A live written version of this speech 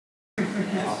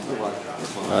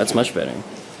Oh, that's much better.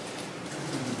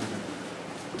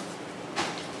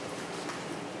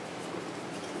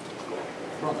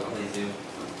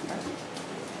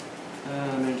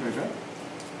 Mandatory draw.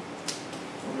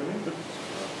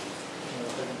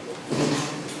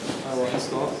 I will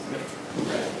install.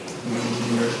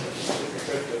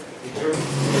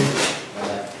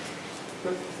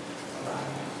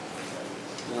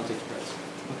 I'll take the price.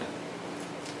 Okay.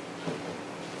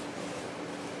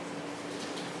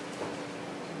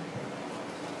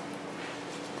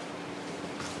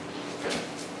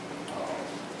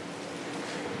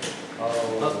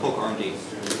 Let's poke RMD.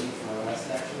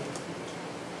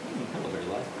 Hello, very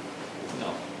light.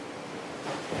 No.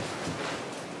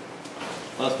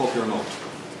 Let's poke your remote.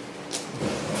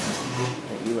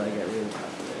 You like it really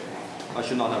tough there. I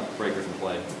should not have breakers in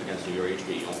play against you. You're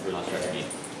HP. You're not strategy.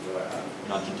 You're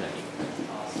not Jinteki.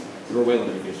 You're way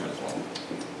limited if you as well.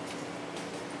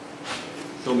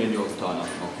 Show me in your katana. I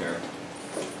don't care.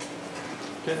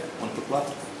 Okay, one foot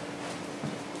left.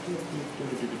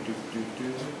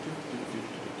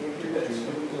 Go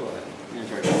ahead. And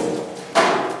charge.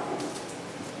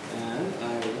 And I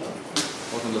will.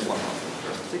 Welcome to this one.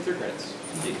 Take 3 credits.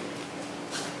 Indeed. Is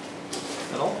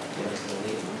that all? Yes,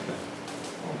 Okay.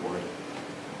 On board.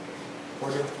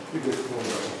 Order.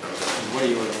 What are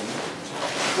you ordering?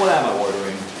 What am I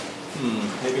ordering?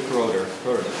 Maybe Corroder.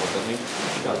 Corroder does work, doesn't he?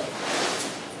 He does.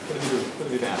 Could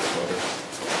be fast Corroder.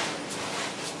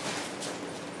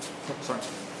 Oh, sorry.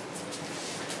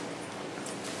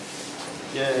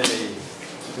 Yay!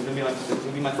 Is it gonna be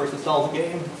my first nostalgia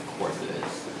game? Of course it is.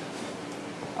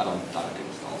 I don't do nostalgia.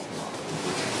 Come on.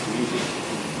 It's too easy.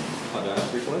 Oh, do I have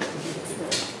 3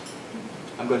 choices?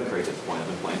 I'm going to create this point. I've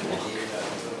been playing too long.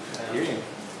 Hear you.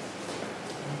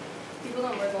 People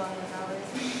don't work long enough hours.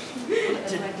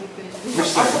 That's my conclusion. I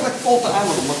feel like full time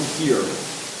I'm looking here.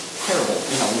 Terrible.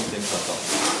 You know, when things like that.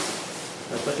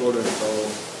 That's such order to go.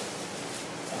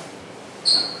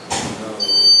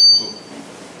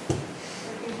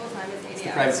 Working full time is 80 It's the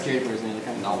hours. private security person in the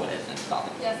country. No, it isn't. Stop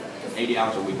it. Yes, it is. 80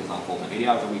 hours a week is not full time. 80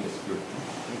 hours a week is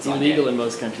It's illegal in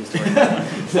most countries to work.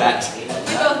 that. We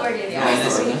both work 80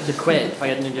 hours. To quit if I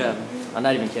get a new job. I'm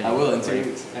not even kidding. I will in 3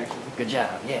 weeks, actually. Good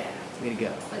job. Yeah. Way to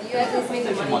go. But you at least make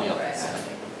the money up. over it.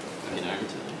 In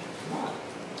Argentina. Wow.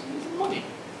 Some money.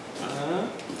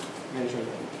 Mandatory.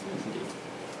 Yes, indeed.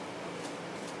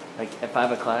 Like at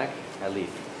 5 o'clock, I leave.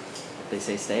 If they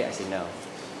say stay, I say no.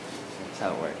 That's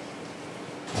how it works.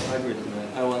 I agree with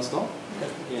that. I will install. Okay.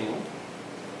 Beginning one.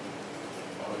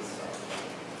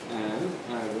 And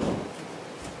I will.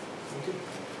 Okay.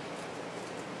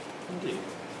 Indeed.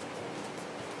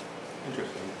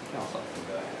 Interesting.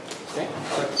 Okay. Click.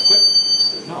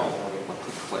 No. What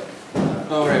click?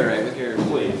 Oh, right. With your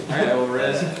please. Alright, I will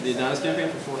res the Adonis campaign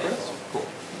for 4 cards. Cool.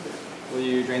 Will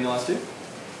you drain the last 2?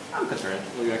 I'm concerned.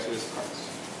 Will you actually use cards?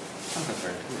 I'm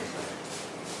concerned.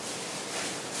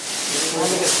 We'll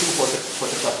only get 2 for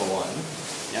successful 1.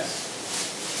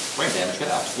 Yes. Brain damage,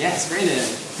 get out. Yes, brain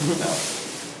damage. No.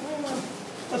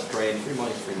 Let's trade. Free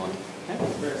money is free money. Okay.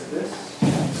 Where's this? I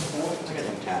got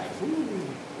some tags.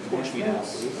 Push me out.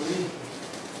 3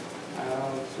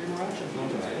 more actions. No,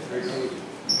 tonight.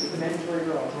 The mandatory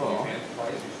draw. Draw. Oh,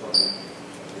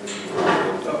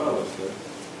 That's good.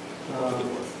 Good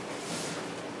work.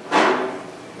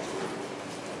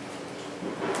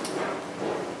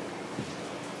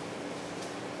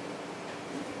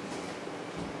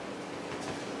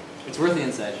 It's worth the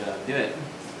inside job. Do it.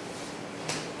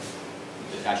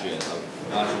 It actually is.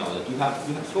 No, you have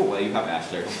to go away. You have ash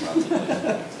there.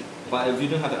 But if you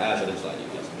don't have the ash other side, you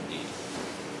get some indeed.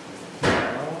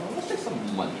 Let's take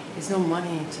some money. There's no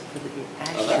money for the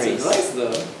ash That's trace. nice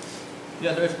though.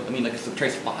 Yeah, there is. I mean, like it's a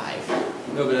trace 5.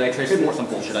 No, but I trace 4 some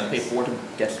bullshit. I pay 4 to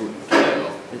get through.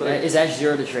 Is ash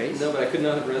 0 to trace? No, but I could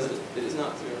not have res it. It is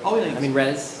not 0. Oh yeah. I mean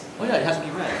res. Oh yeah, it has to be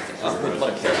res. I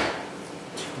care.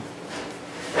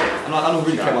 I don't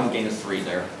really care about game is 3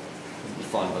 there. It'd be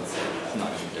fun, but it's not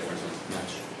a big difference in the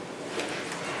match.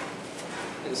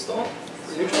 Install?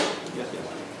 Neutral? Yes.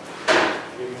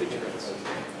 Take your credits.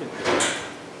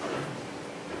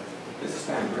 This is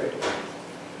time, right?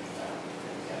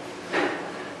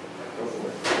 Go for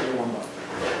it. You're 1 buck.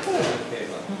 Okay,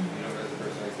 but you know, as the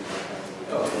person I keep my time.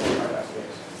 Oh, alright, that's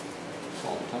good.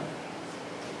 All the time.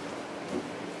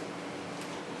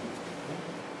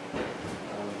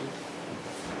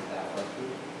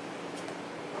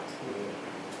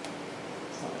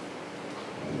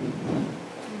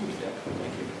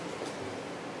 Thank you.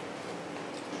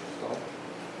 Stop.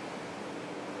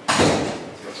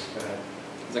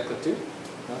 Is that clip 2? No? 2.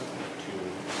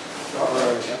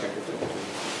 Oh, Okay, clip 2.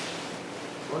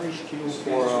 4 HQ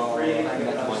for I And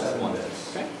get that's another minus 7 1.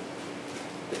 bits. Okay.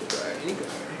 Take a card, any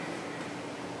card.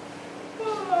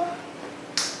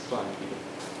 Fine, keep it.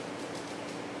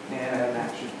 And I have an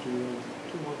action.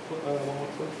 Two more, one more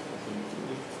click.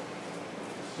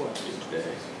 What is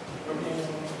day?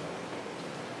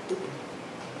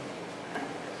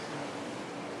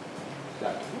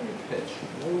 Got one pitch.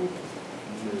 No move.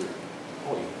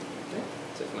 Oh, you. Okay.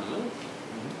 Take my move.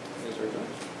 There's our turn.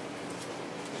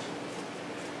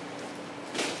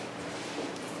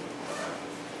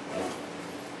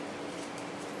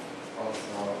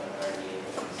 Also, an RD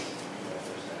is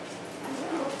represent.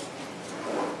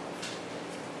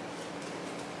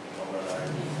 Over the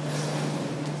RD.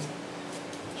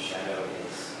 Shadow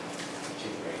is 2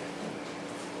 great.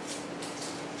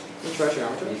 Let's trash your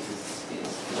armature. This is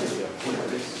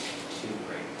 2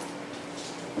 great.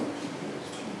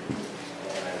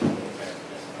 And I think it's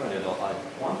Try to do all 1.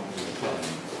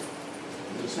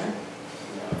 Is it snare? no,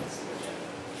 it's legit.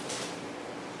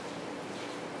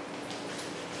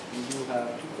 You do have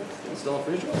 2 clicks. And still a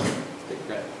free draw. Take a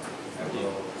credit. I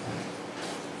will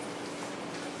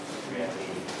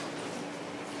reactivate.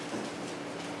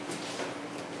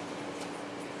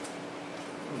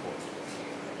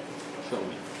 Show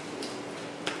me.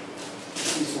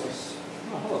 Resource.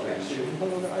 Oh, hello there.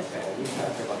 Hello there, ice ball. We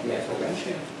have about the ice ball. You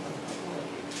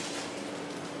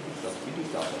do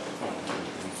stuff.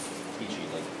 Peachy,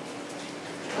 like.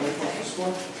 How many points to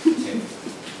score? 2.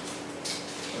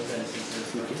 Was that a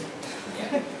 6 or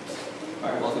Yeah.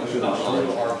 Alright, welcome to the Little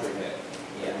show. archer hit.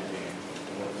 Yeah.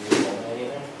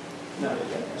 No,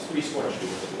 it's 3 scores. That's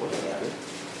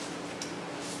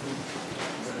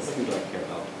what I care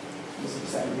about. This is the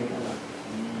second game.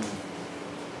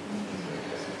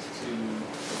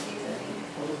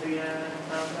 What was the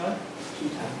time code?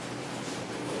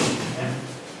 210.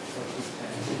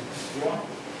 You want?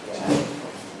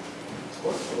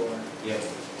 Yep.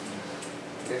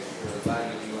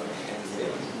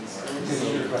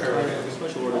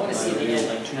 Special I order. want to see the end,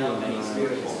 like how many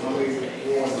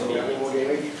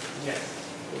Yes.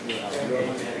 You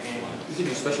can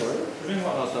do special order?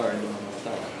 Oh, sorry.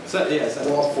 Set, yeah, set.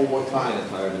 Well, for what Fine, time? I'm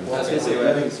tired. I was gonna say, I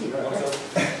haven't seen No, not 30,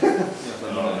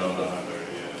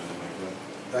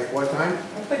 yeah, Like what time?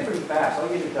 I play pretty fast. I'll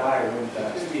get a die or win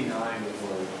fast. 59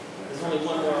 before. There's only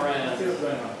one more round. See what's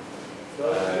going on.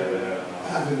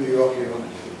 I'm in New York, you know,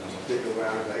 stick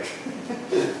around like.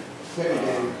 Play the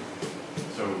game.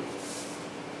 So,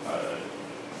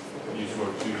 you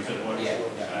scored 2, you said 1? Yeah.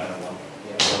 And 1.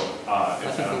 Yeah. So, I if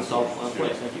think Adam we'll solve scores 2,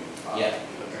 points, thank you. Yeah.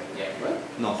 Yeah. What?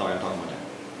 No, sorry, I'm talking about that.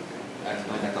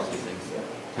 My deck tells me things.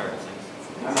 Terrible things.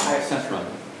 I'm a high Test run.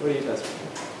 What do you test?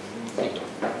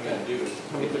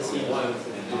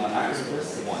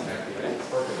 One.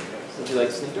 Would you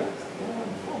like sneak draw?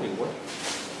 Probably would.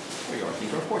 There you are, sneak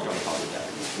draw. Of course you're on the top of that.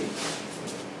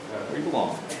 Where you belong.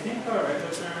 I think for a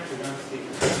regular tournament, you're going to speak.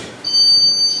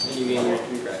 And you gain your 3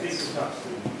 Speak credits. to tough.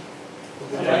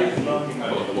 Yeah. You don't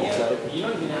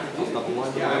even have to do Couple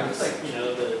lines. you know,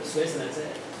 the Swiss and that's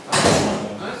it.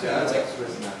 Honestly, I like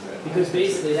Swiss and that's it. Because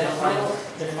basically that final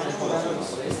round of the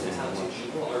Swiss, the top 2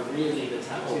 people are really the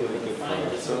top 2. But the final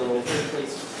is sort of the third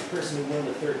place person who won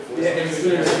the third, fourth. Yeah, and He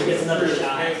gets another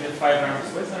shot. And 5 rounds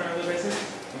of Swiss on a regular basis?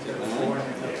 We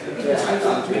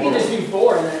can just do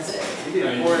 4 and that's it. You do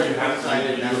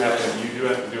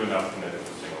have to do enough to net it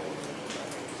to single.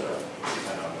 So, I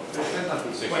don't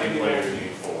know. 16 players, you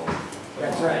need 4.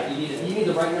 That's right. You need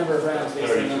the right number of rounds based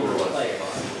on the 32 number or of less. players.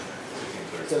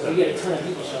 16, So if we get a ton of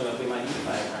people showing up, we might need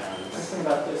 5 rounds. Nice thing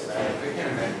about this,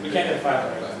 We can't get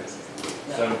 5 rounds.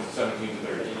 17 to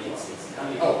 30.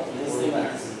 Oh, this thing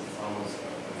is.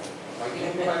 I mean,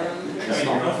 you're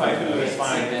no 5 food, it's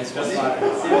fine. It's just 5.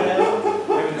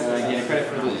 Gain a credit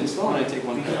for the install, and I take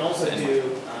 1 We can credit. also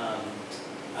do,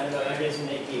 I don't know, I guess we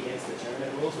may be against the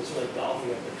tournament rules, which is like golf,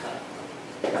 you have to cut.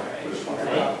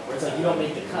 Right? Where it's like you don't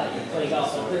make the cut, you play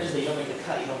golf on Thursday, you don't make the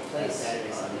cut, you don't play Saturday,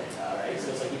 Sunday. Right?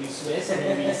 So it's like you do Swiss and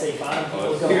then you say bottom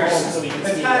people go home so we can see.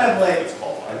 It's kind of like.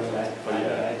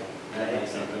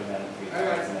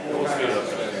 We'll speed it up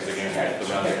because again, the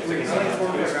round is 16.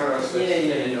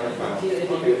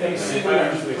 If you see one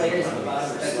of these players at the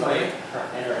bottom are smart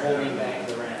and are holding back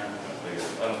the round.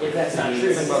 If that's not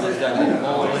true, then Brothers it's down not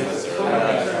always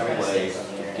always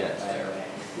get there.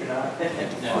 You're not.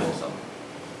 And to find some.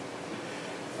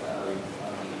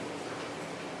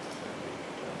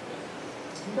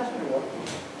 You guys better work.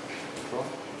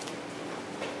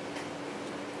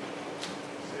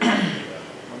 You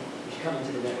should come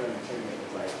into the Netrunner tournament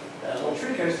with like. Well,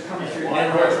 Trico's coming through.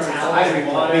 Water, towels,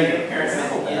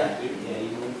 Yeah. Yeah, you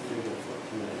move through the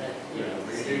you know,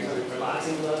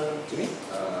 boxing glove. To me?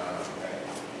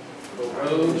 Go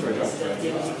rogue, Sure, is sure. that the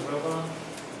table keeps rogue on?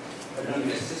 But not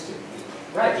the assistant.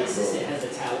 Right, the assistant has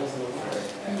the towels in the water.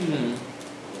 Hmm.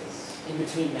 In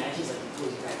between matches, like he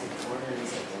pulls back to the corner and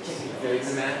he's like checking the There is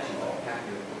face. a match, all packed.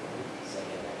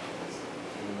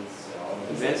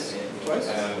 Advance twice?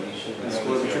 You should. And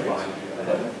score the triple.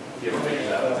 You ever think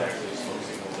that was actually a smoke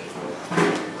signal thing?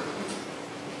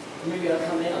 Maybe I'll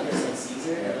come in, I'll just like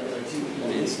Caesar, and I'll be like 2 An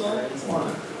install? One.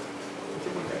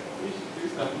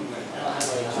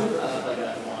 I'll have like a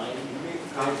wine.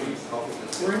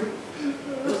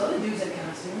 Those other dudes had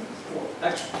costumes.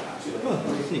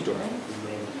 Actually, sneak door.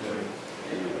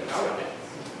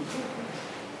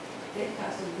 They had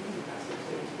costumes, we can do costumes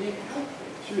too.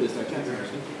 Sure, this time can't be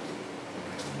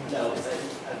No, because I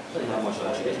played. How much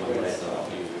actually gets my list stuff?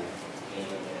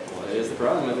 What is the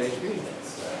problem with HP?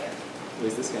 Who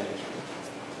is this guy?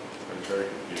 I'm very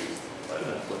confused by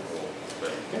that whole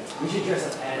thing. We should dress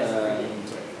up as freaking.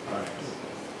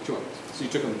 Sure. So you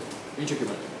took him. You took your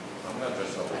money. I'm not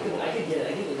dressed up I as could, a I could get it. I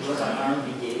could get my arm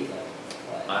be gay, but.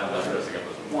 I'm not dressing up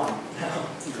as a One.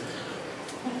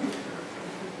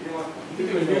 You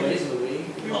can do a noise movie.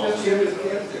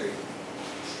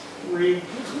 Three.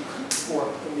 Four.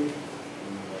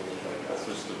 That's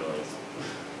just a noise.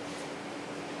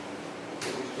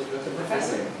 The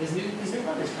professor. His new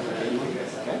brother's coming out. You want to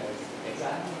dress up? Okay.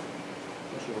 Exactly.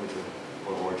 Special order.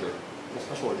 Or order.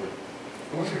 Special order.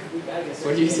 We gotta get.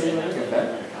 What do you say, like, a bet?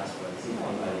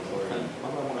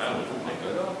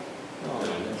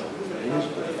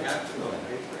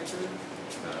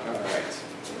 Alright.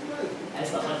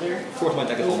 As the hunter. Of course, my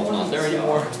deck is almost not there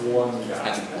anymore.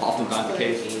 That's oftentimes the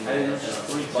case.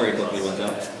 Very quickly runs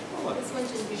out. This one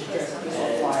should be You should dress up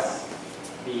close. as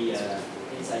the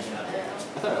inside job. I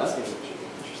thought last game was interesting.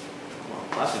 Well,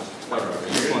 last game's this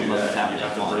one doesn't happen. You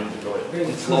have Come to on. break the toilet.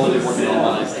 I'm slowly working on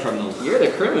my criminals. You're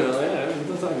the criminal, yeah. I mean,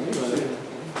 don't talk to me about it.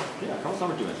 Yeah, Carl's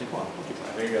number 2. I think, come on, we'll keep I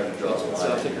that. think you gotta draw some So I'll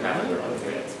lines. take your hammer. You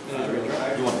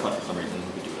want to cut for some reason,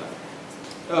 we could do that.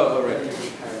 Oh, right. I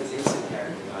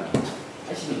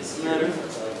should need a Matter.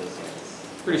 security.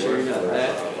 Pretty sure you're not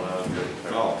that. Oh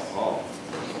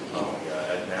my god,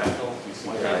 at nationals, you see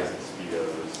guys in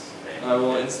speedos. and I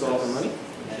will it's install for just- money.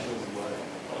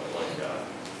 Like,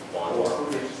 bond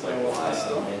workers, just like,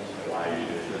 why are you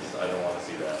doing this? I don't wanna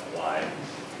see that, why?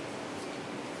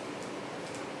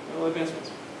 Well, advancements.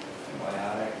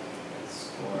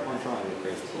 I'm trying to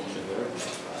create this bullshit there.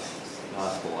 No,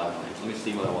 that's cool, I don't know. Let me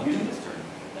see what I want to do this turn.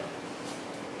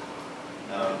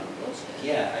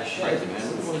 Yeah, I should. Crazy, man.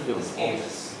 What do you want to do? This game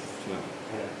is.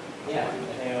 Yeah.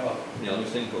 Yeah, let me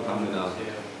think, how can try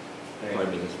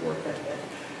to make this work?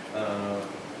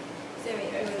 Sammy, I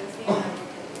would have seen that.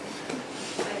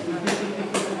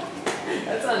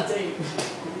 That's on tape.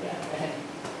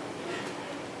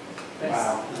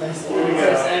 Wow. Best Here we go.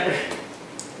 best ever.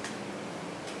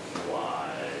 Why?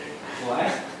 Why?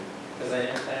 Because I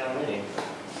never plan on winning.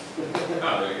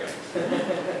 Oh, there you go. If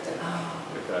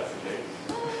that's the case.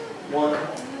 One.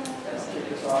 That's Kick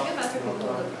this I off. think that's No pretty cool.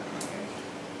 time.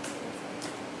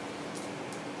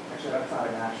 Actually, that's not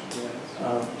an action.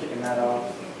 Kicking that off.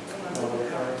 Another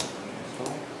card. These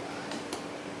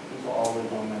will all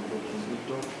live on that bridge.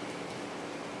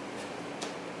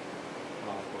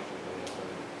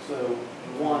 So,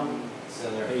 one. So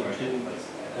they're Pay for 2,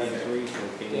 pay 3, so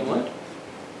pay Yeah, what?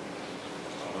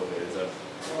 Okay, is that,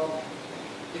 Well,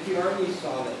 if you already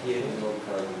saw that he had no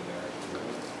card in there, it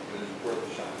was worth a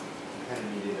shot. You kind of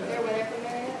needed Is there a winner from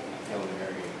there yet? Hail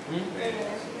Mary. Is there a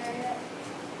winner from there yet?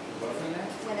 What from that?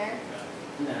 Winner?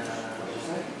 No.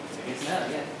 It's not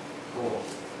yet. Cool.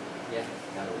 Yeah. I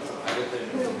just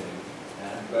didn't know.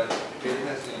 But it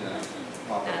has to,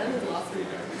 pop up. Adam is awesome.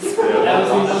 That was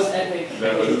the most epic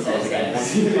That was- test that He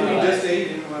just I've say he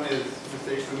didn't want his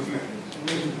mistakes to be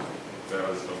that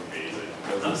was amazing.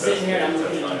 That was the I'm best sitting here and I'm test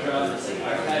looking at I've the draw, ever it's like seen.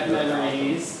 archive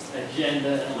memories,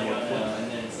 agenda, and I'm like, oh no, and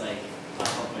then it's like, oh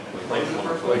my god. Like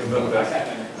the best, Archive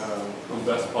memories. the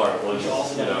best part was, Which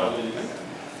also you know, doesn't lose.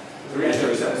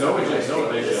 no big deal,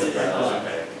 okay. I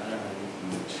don't know.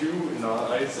 2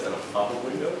 non-ice and a pop-up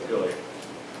window, you're like,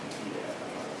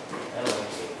 I don't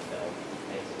like it, though.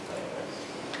 Makes it play worse.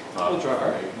 We'll try.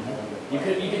 Alright. You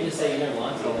could just say you never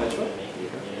want to, but you wouldn't make it, you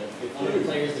know. If one of the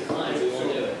players declines, we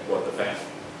won't do it. what, the fan? The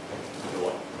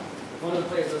what? If one of the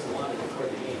players doesn't want to record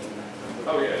the game, then.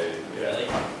 Oh, yeah, yeah. Really?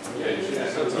 Yeah, you should have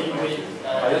said Did you something. win,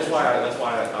 That's why I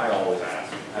always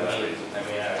ask, for that reason. I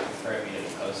prefer if you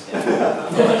didn't post it. Is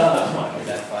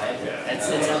that fine? Yeah. That's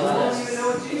it, I don't even know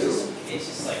what Jesus. It's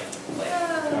just like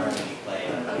garbage play.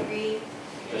 Agreed.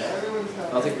 Just-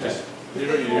 I'll take your check. You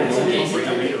read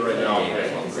it right now.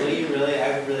 Really, I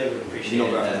really would appreciate You know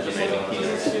it. reference to making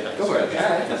peanuts. Go for it.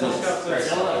 That's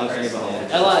not- I'm thinking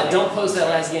about Ella, don't post that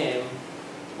last game.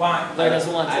 Why? Blair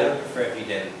doesn't want I to. would prefer if you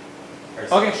didn't.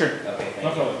 Okay, sure. Okay, No thank you.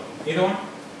 problem. Either one?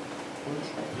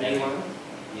 Thank you.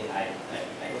 Yeah, I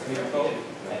prefer if you didn't.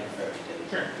 I prefer if you didn't.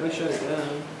 Sure. Can I shut it down?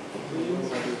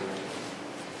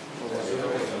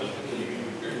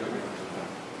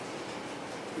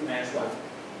 Man's left.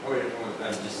 Oh, wait, no,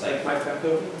 I'm just like, my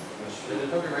token? There's a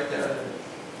token right there.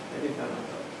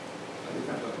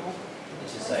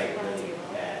 it's just like really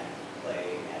bad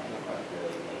play at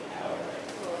really late hour, like,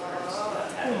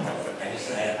 I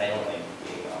don't like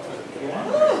being all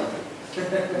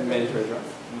Mandatory draw.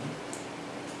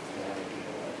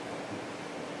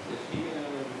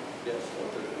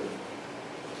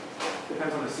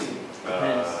 Depends on the seed.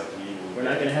 We're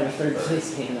not gonna have a third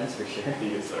place game, that's for sure. He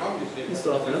gets there. Obviously. You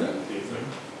still have another? He gets there.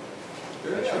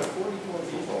 There's 44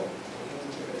 people.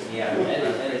 Yeah, I'm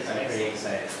pretty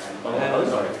excited.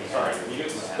 Sorry, he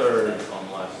gets third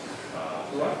unless,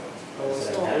 What? I'm just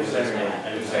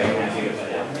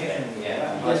saying,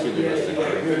 yeah. Last year,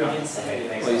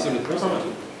 Well, you seem to first one.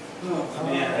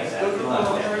 Yeah, exactly.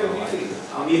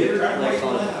 I'll need it. Like, do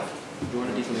you want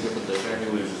to do something good with the he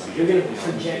loses. he You're gets gonna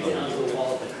project it onto the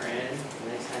wall at the crayon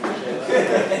next time you show up.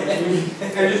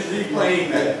 And just replaying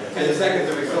that 10 seconds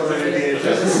of accelerated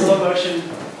There's a slow motion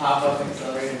pop-up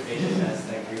accelerated vision test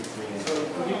that greets me. So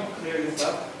could you clear this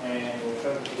up and we'll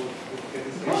try to get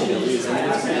this Probably going? gonna lose. I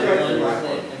just found one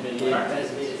clip and been like, guys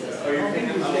made it test. Oh, you're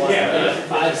thinking? Yeah,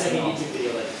 5-second YouTube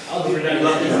video, like, I'll do Can that.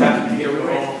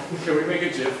 we make a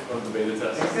GIF of the beta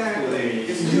test? Exactly.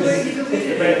 It's too late, you deleted The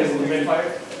it. beta is the main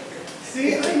fire?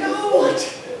 See, I know.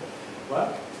 What?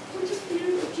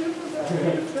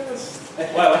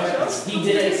 He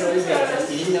did it for his beta test.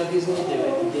 He didn't know if he was gonna do it.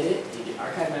 He did it. He did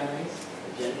archive memories,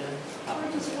 agenda.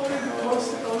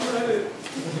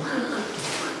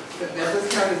 That does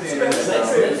count as the end.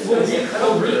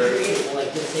 We'll recreate it. We'll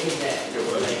like just take it back.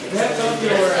 That's something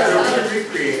where I would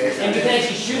recreate it. And you can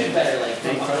actually shoot it better, like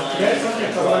from behind. That's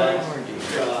something Of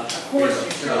course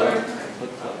you should. We'll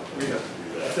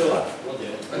do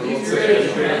it. Are these We'll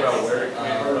your say about where it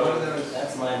came Or one of from. those?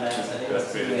 That's my math, I think. That's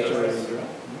beta test.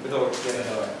 With or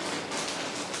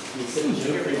You said you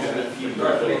should have a few more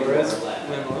left.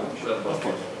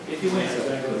 If you win.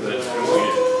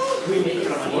 Can we make it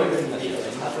on here and make it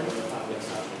like top of the top?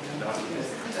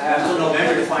 Until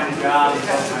November to find a job.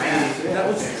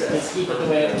 Let's keep it the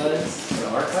way it was.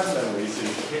 Archive memories, so you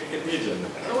can't get the agenda.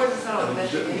 Otherwise it's not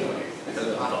authentic anyways. It's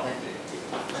authentic.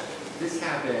 This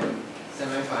happened,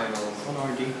 semifinals. One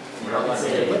RD. We're not It's a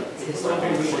historical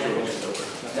reenactment.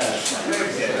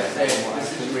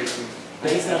 But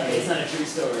it's not a true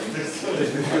story. I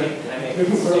make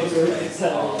it's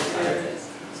all it's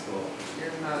cool.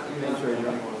 You're not. Mandatory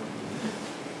draw.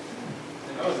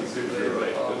 That was a super good,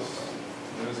 like,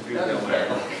 it was a good That deal is there.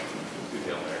 bad. Good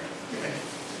deal there.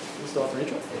 You still have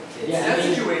intro? Yeah, That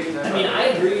situation. I mean, I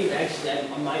agree, actually, I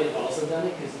might have also done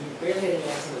it, because you barely had any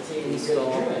acts on the table, you could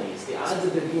have drew any. The odds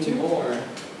of there being more.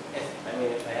 If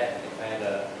I had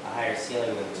a higher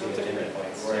ceiling than two different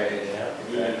points. Right. You know?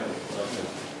 Yeah.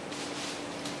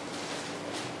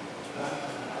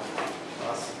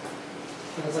 Awesome.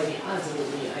 Because like the odds of it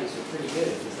being ice are pretty good,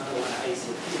 if there's not a lot of ice,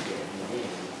 it's pretty good in the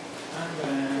game. I'm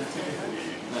gonna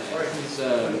He's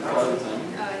quality time.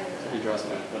 Oh, He draws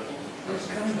one. There's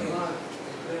coming a lot.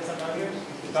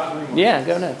 Yeah,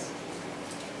 go nuts.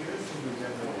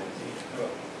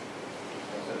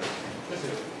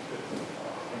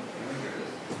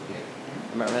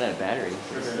 I might run out of battery.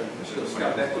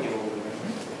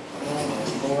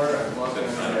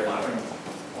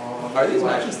 Are these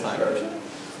matches timed?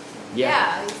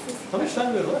 Yeah. How much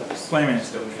time do we have left? 20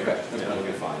 minutes. Okay. It'll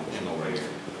be fine, there's no way.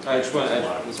 I just want,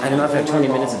 I don't know if I have 20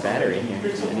 minutes of battery here,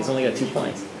 and he's only got 2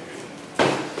 points.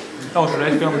 Oh, should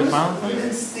I film the final?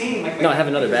 No, I have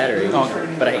another battery,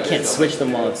 Okay. but I can't switch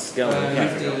them while it's going. I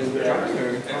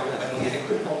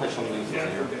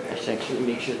should actually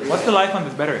make sure. What's the life on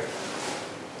this battery?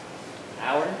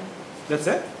 Hour? That's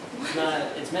it? It's not.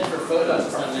 It's meant for photos.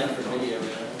 It's not meant for video.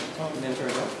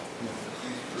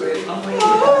 Really.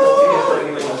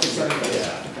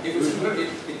 It was good,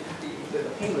 the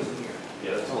pain was in here.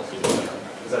 Yeah, that's almost good.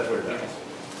 Because that's where it happens.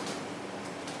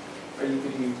 Are you,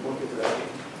 could you work it to that?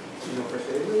 You know, first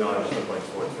aid? No, I've just been playing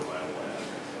sports for a while.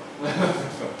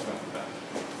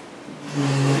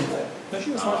 No,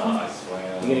 she was I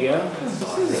swam. You gonna go?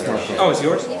 Oh, it's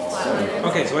yours? Need flour.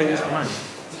 Okay, so I just mine.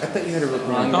 I thought you had a really Oh,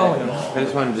 long yeah. I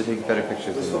just wanted to take better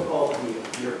pictures of it.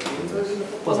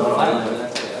 Wasn't fine.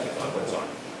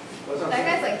 That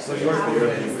guy's like. So yours half for your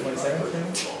of his-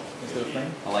 27th?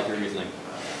 I like your reasoning.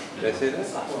 Did I say that?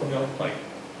 No, like.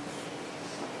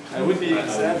 I would be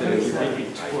sad that it was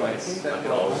maybe twice. The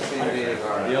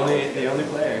only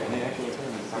player in the actual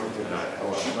tournament.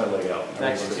 Shoot my leg out.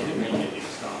 Actually, It immediately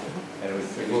stopped. And it was,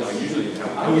 usually.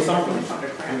 Who was on? It was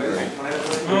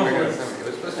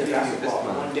supposed to be this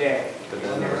month. One day, But it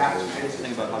then never happened. I just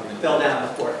Think about having fell down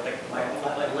the court, like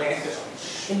my leg just.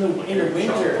 In the winter,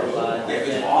 Yeah, it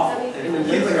was awful. In the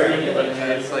winter,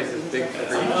 It's like this big free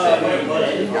thing. You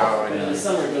You go in the and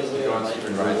summer it goes you way go on like.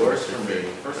 super The worst for me,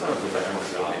 first time I was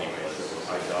ever anyway,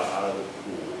 I got out of the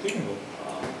pool.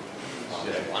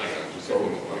 Shit, I wanted to just go on.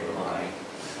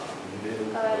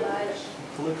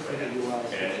 Click for the UI.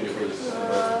 And it was,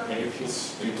 and it was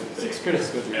stupid thing. Six critics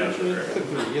go through. Yeah, sure. Click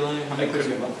through. Eli, how I many critics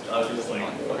you couldn't, have? I was just like,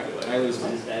 fuck it, I lose As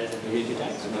one. bad as it You get 2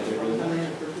 attacks. And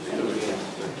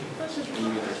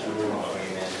you get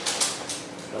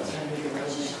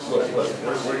We're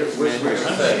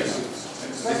gonna say,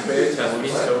 this beta test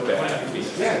was so bad.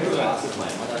 Yeah, it was That's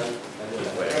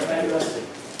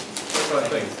what I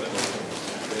think.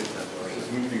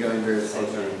 Just move the gun very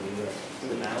closer To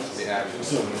the mouse. to the action.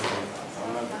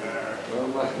 Oh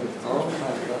my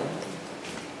god.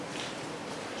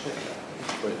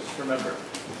 But just remember,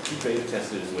 2 beta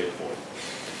tested is way forward.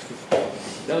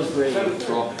 That was great.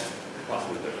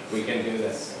 Possibly different. We can do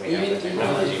this. We Even have if the it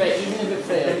technology. failed,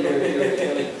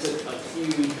 it took a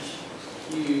huge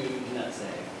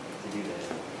nutsack to do that.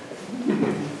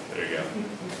 There you go.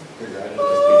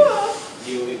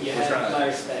 You have my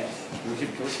respect. Can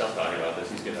we stop talking about this?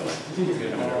 He's gonna have a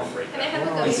nervous breakdown. Can I have a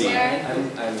gummy bear?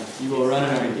 You will run out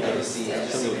of I just see. Can I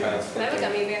have a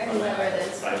gummy bear? Whoever it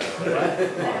is. I know.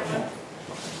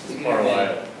 It's part of why,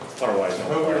 it's part of why it's not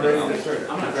part of it.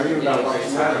 I'm not dreaming about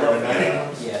watching that every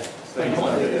night. Yeah. So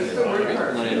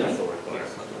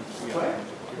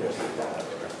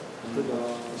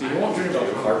you won't dream about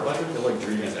the car player, you'll like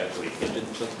dream is actually hit.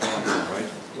 It's just right?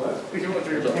 You won't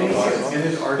dream about the car. In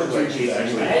his art collection. I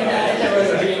had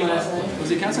a dream last night.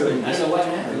 Was it canceled? I don't know what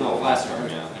happened. No, last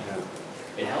round, yeah.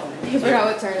 It helped me. I forgot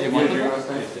what turn Yeah, it one was. of them? last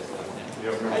night?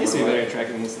 I used to be better at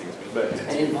tracking these things, but.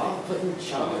 And involved putting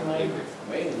chunk in my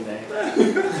waiting there.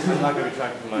 I'm not gonna be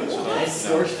tracking much. I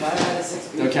scorched 5 out of 6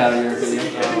 people. Don't count on your opinion.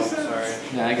 Oh, sorry.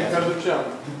 Yeah, I got it.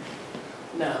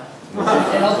 No.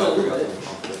 It helped a little bit.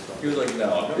 He was like, no,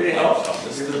 I'm Did it help?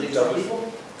 This Did is it the help dumbest. people?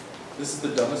 This is the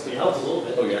dumbest It thing. helped a little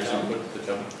bit. Oh, you actually put the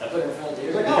jump. I put it in front of He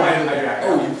David. was like, oh, I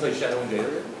Oh, you play Shadow and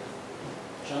Dater?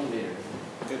 Sean Vader.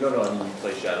 No, I mean you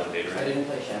play Shadow and Dater. I didn't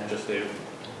play Shadow. Just Dater.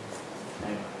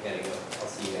 Gotta go. I'll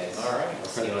see you guys. All right. I'll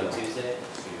see you on Tuesday.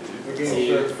 See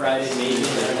you Friday, maybe. I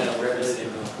don't know where it is.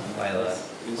 Viola.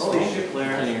 Holy shit,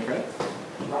 Blair. Turning your credit?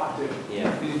 Rocked it. Yeah.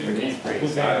 I'm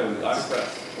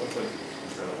impressed. What was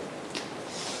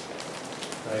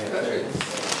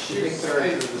Shooting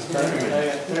third for this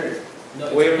tournament. No,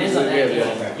 it Wait, depends on that yeah.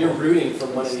 game. You're rooting for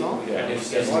one of these. Yeah,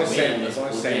 If as long as Sam, as long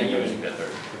as Sam you goes, you get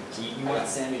third. You want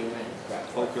Sammy to win.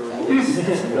 Poker You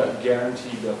got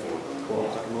guaranteed the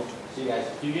fourth. See you guys.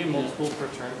 Do you get multiple per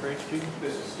turn for HP?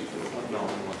 This is stupid. No,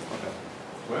 okay.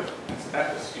 What?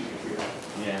 That was stupid for you.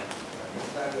 Yeah.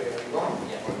 That way, I'm going.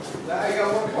 Now you got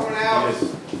one coming out.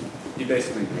 He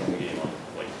basically won the game on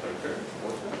like third turn,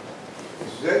 fourth turn.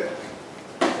 This is it?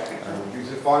 These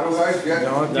are the final guys, yeah?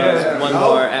 No, there's one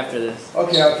more after this.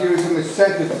 Okay, I'll give you some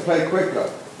incentive to play quicker.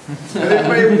 Does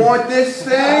anybody want this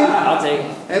thing? I'll take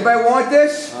it. Anybody want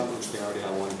this? They already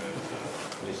have one.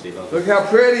 Let me see those. Look how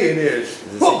pretty it is.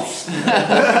 Does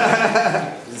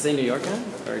it say New York on?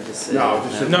 Or just say No,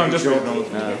 just No, just regional.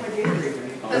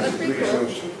 That looks pretty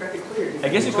cool. I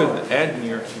guess you could add New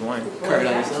York if you want. Carve it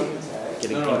on yourself.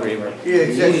 Get a engraver. Yeah,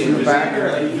 it says in the back.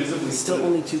 It's still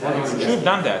only 2 points. You should have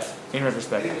done that, in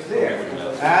retrospect. It was there.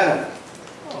 Adam.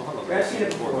 I've seen it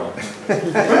before.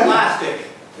 Plastic.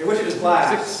 They wish it was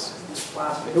glass.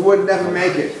 Plastic. It would never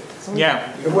make it.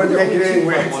 Yeah. It wouldn't make it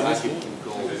anywhere. This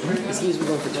game's been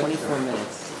going for 24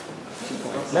 minutes. 2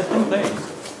 points. Let them play.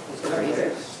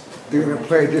 Crazy. You're gonna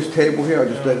play at this table here, or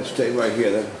just let it stay right here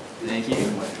then? Thank you.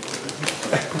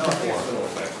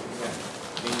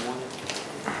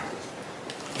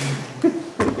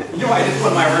 You know I just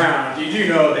won my round. You do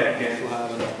know that, Ken.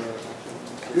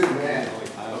 Good man.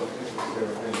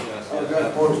 Oh,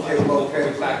 that board's table,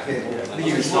 okay, black table.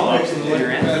 You can still mix in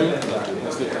your anthem.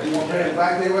 You want to play the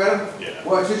black table, Adam? Yeah.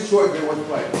 Well, it's just short, they want to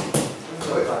play.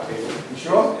 Good. You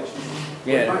sure?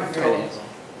 Yeah,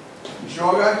 You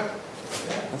sure, guy?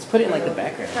 let's put it in like the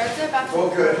background. Cards are about to. All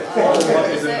good.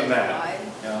 Is in the map. Wide.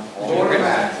 All the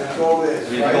match, that's all it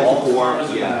is, right? All four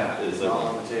of yeah, is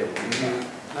on the table.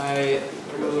 I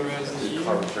regularize you.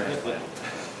 Carbon transplant.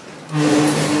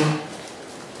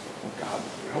 Oh, God.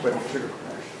 I hope I don't trigger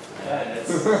crash.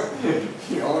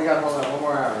 You only got hold on 1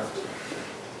 more hour.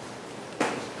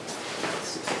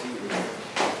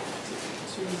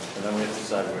 And then we have to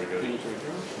decide where to go to eat.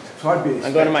 It's hard being a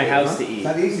I'm going to my spectator, house huh? to eat. It's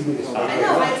not easy being a I spectator.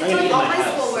 know, I I'm did gonna like eat all in my my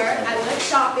house. schoolwork, I went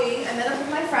shopping, I met up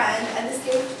with my friend, and this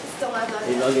game is still not done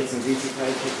Maybe yet. I'll get some greasy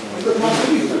fried chicken. Look, Mom, what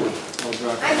are you doing?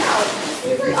 I know, this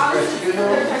is like honestly, this is the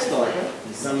third time we played.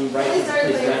 And some I right only started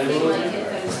place playing vegetable. like in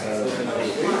February.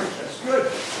 That's good.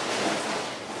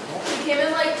 He came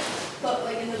in like,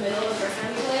 in the middle the first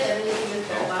time he played, and then he came in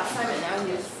third last time, and now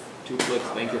he's. 2 clicks,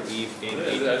 Banker Eve, game 8.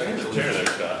 There's a chair there,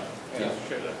 Scott. Yeah. There's a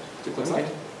chair there. 2 clicks, right?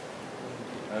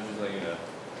 I was just letting you know.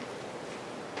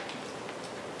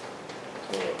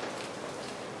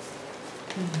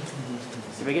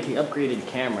 If I get the upgraded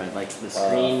camera, like the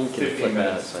screen can 15 flip out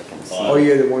minutes. so I can see. Oh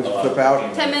yeah, the ones that flip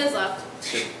out. 10 minutes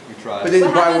left. You try. But then you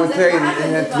What buy one happens today if- and what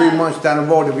then happens 3 if, months down the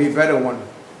road there'll be a better one.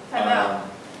 Time out.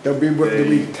 There'll be the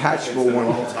detachable one.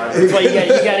 That's why you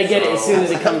gotta get it as soon as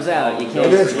it comes out. You can't,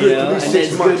 And that's you good for know, at least and 6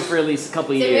 it's months. good for at least a couple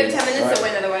So we have years. 10 minutes Right. to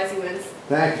win, otherwise he wins.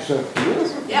 Thank you, sir.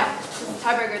 Yeah,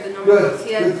 tiebreaker, the number Good, goes. He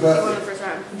good, won the first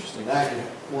round. Interesting. Thank you.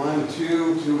 1,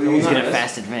 2, 2, He's 8. gonna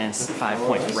fast advance 5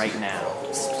 points right now.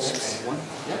 1.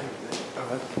 Yeah.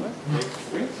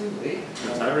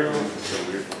 The tiebreaker is so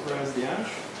weird. Whereas the Ash.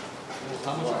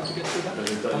 How much did you get through that?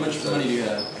 Because it How much money do you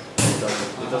have?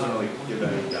 It doesn't really give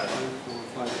any guidelines.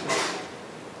 4, 5, 6.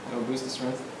 I'll boost the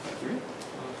strength by 3.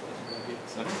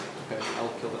 7. Okay,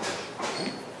 I'll kill that. Okay.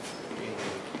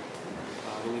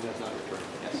 I believe that's not your turn.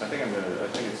 Yes. I think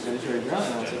it's. Finish your draw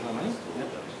and I'll take my money. Yep.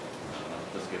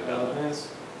 Let's get it I'll out. advance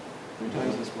 3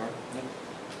 times this score. Yep.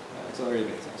 Accelerated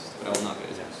big test, but I will not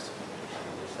get a test.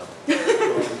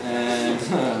 And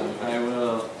I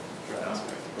will draw this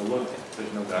card. But look,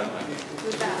 there's no guideline.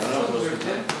 Who's that?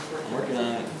 I'm working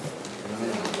on it.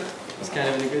 It's kind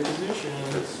of in a good position.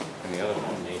 And the other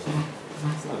one, amazing.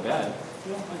 It's not bad.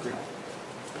 Yeah, I agree.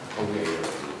 Okay.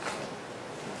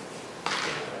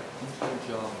 Good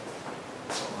job.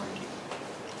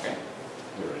 Okay.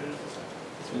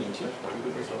 It's winning 2.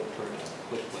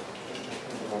 Click, click.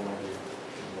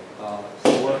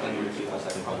 4 and you receive my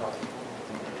second point.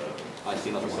 I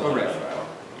see nothing. Oh, right.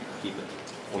 Keep it.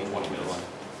 120 minutes.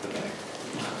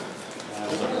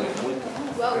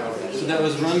 Well, So that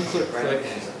was run, click, click.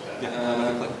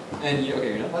 And you, okay,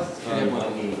 you're done? You have 1.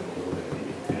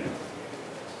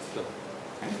 Go.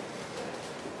 Okay.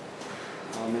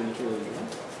 Mandatory draw.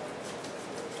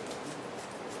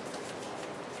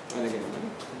 I think I'm ready.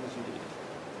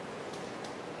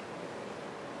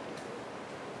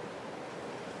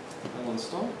 I will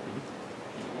install.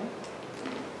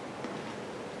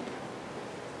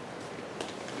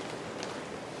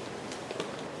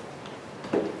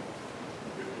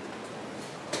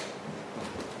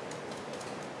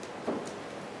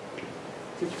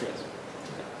 Good stress.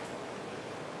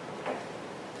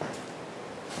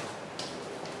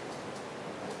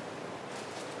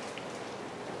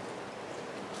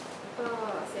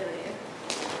 oh, Sammy.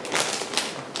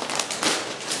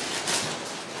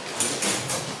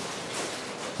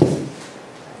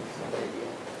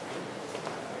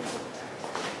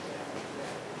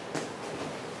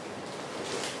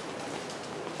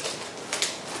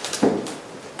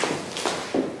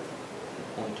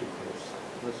 Only 2 clears.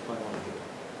 Let's play one here.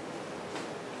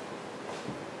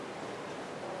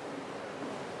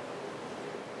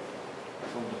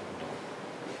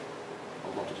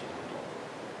 I'd love to see him dog.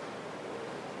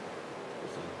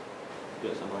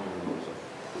 Yes, I'm running the motor,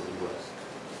 so do rest.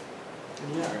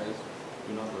 Yeah, rest.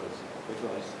 Do not rest. Quick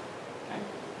rest. Okay.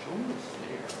 Show me the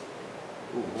snare.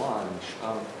 Ooh, lunge.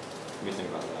 Let me think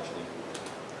about it actually.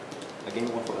 I gain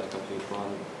 1 for that complete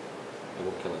run. I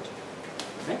will kill it.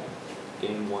 Okay.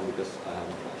 Gain 1 because I have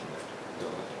no flash left. Go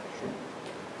ahead. Sure.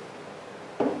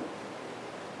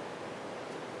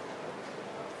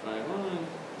 5 1.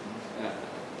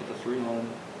 Get the 3 1.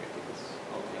 Take this.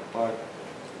 Okay, 5.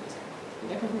 Did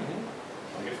that come from my hand?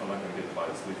 I guess I'm not gonna get the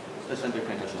body sleep. Let's enter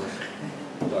can't touch this.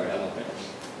 Sorry, I don't think.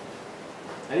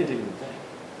 I didn't take anything.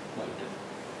 No, you didn't.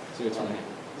 So it's from my hand.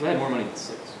 Because I had more money than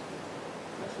 6.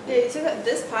 Yeah, you took that,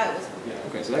 this pie was. Yeah,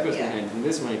 okay, so that goes to my Yeah. hand, and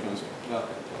this money comes here.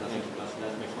 Okay, that makes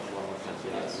much more sense.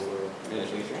 Yeah, so we're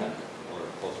finishing 10, or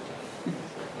close to 10.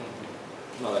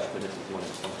 No, that's good, this is 1 and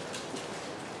 1.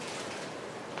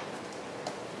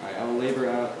 Alright, I will labor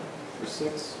out for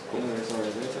 6. Another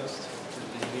accelerated rate test.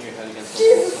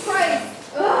 Jesus Christ!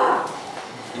 Ugh!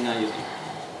 And not using.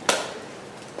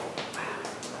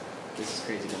 This is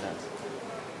crazy to nuts.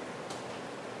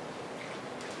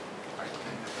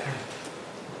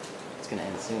 It's gonna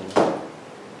end soon.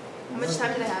 How much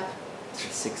time do they have? It's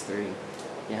 6:30.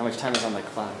 Yeah, how much time is on the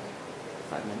clock?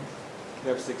 5 minutes? We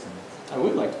have 6 minutes. I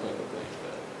would like to play Compleat,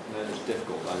 but that is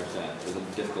difficult. I understand. There's a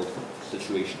difficult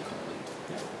situation currently.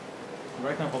 Yeah.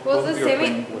 Right now, Well, both the of you are semi-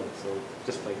 playing wood, so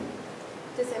just play.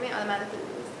 Does Sammy automatically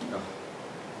lose? No.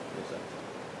 Makes sense.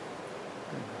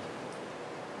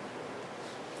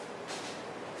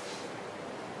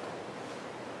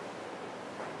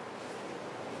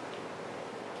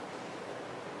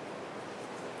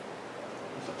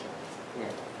 Where?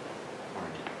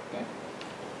 Orange. Okay.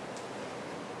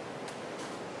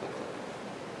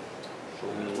 Show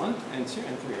me 1 and 2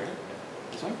 and 3, right?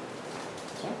 This one?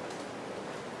 This one?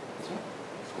 This one?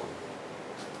 Score.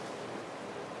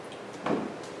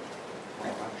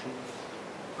 Right action.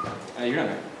 You're done,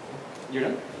 right? You're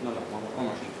done? No, one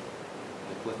more.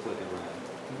 Like flick and right.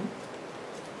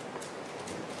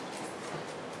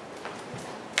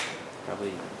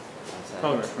 Probably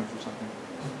Color reference or something.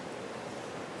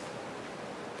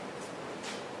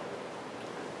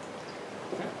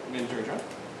 Okay, mandatory draw.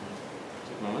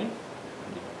 Take my money.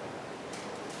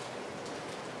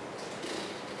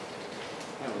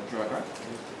 I will draw a card.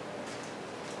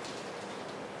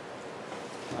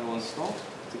 I will install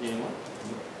to gain 1.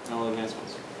 I will advance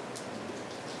once.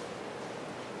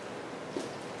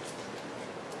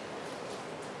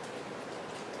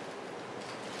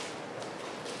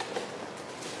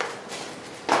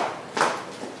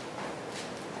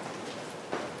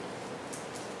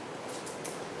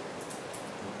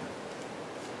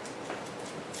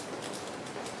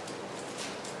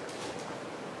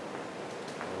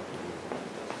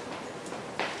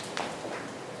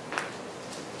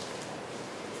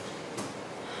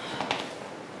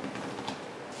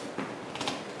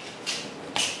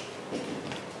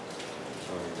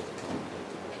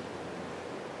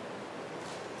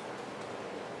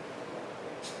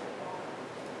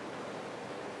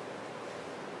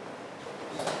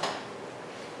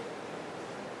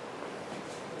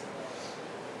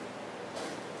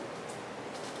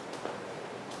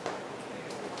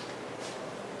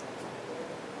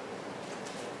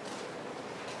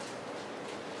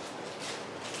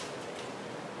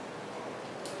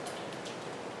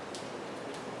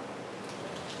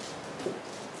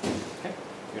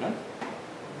 You're done?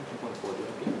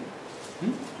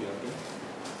 Hmm? Do you have game?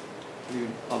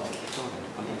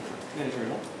 I'm in. Mandatory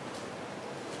one.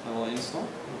 I will install.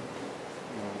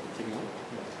 Taking one.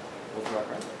 We'll draw a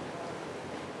card.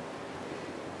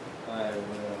 I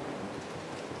will.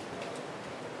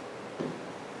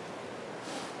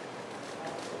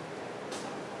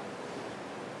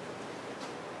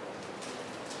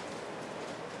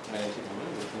 I take my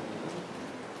money.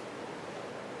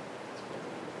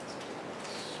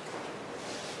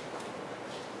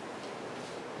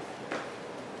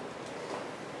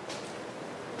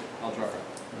 I'll draw a card.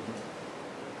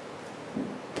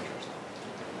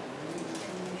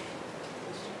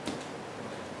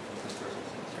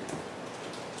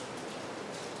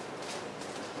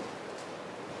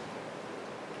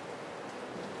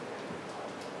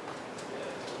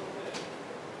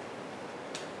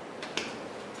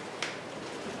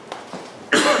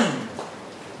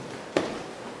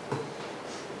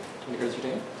 How many cards are you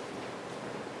taking?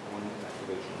 One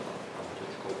activation of Compleat.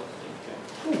 Okay.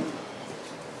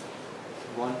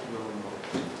 One remote.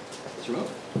 It's remote?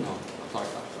 No, I'm sorry.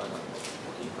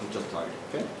 I'm just tired.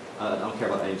 Okay. I don't care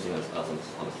about anything else on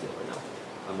the field right now.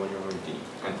 I'm on your D.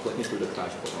 I'm clicking through the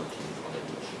crash for our teams on the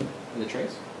machine. And the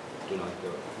trace? Do not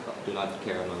care.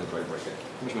 I'm not going to try to break it.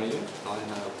 How much money do you have? I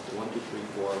have 1, 2, 3,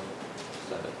 4,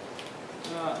 7.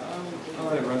 I'll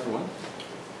let it run for 1.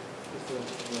 Just the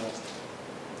last.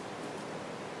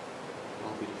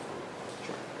 I'll be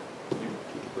sure. You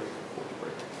keep the break, 4 to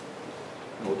break.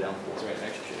 Go down 4. That's right,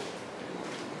 extra shit.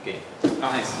 Okay.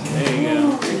 Nice. There you go.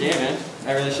 Good game, man. I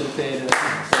really should have paid.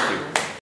 Thank you.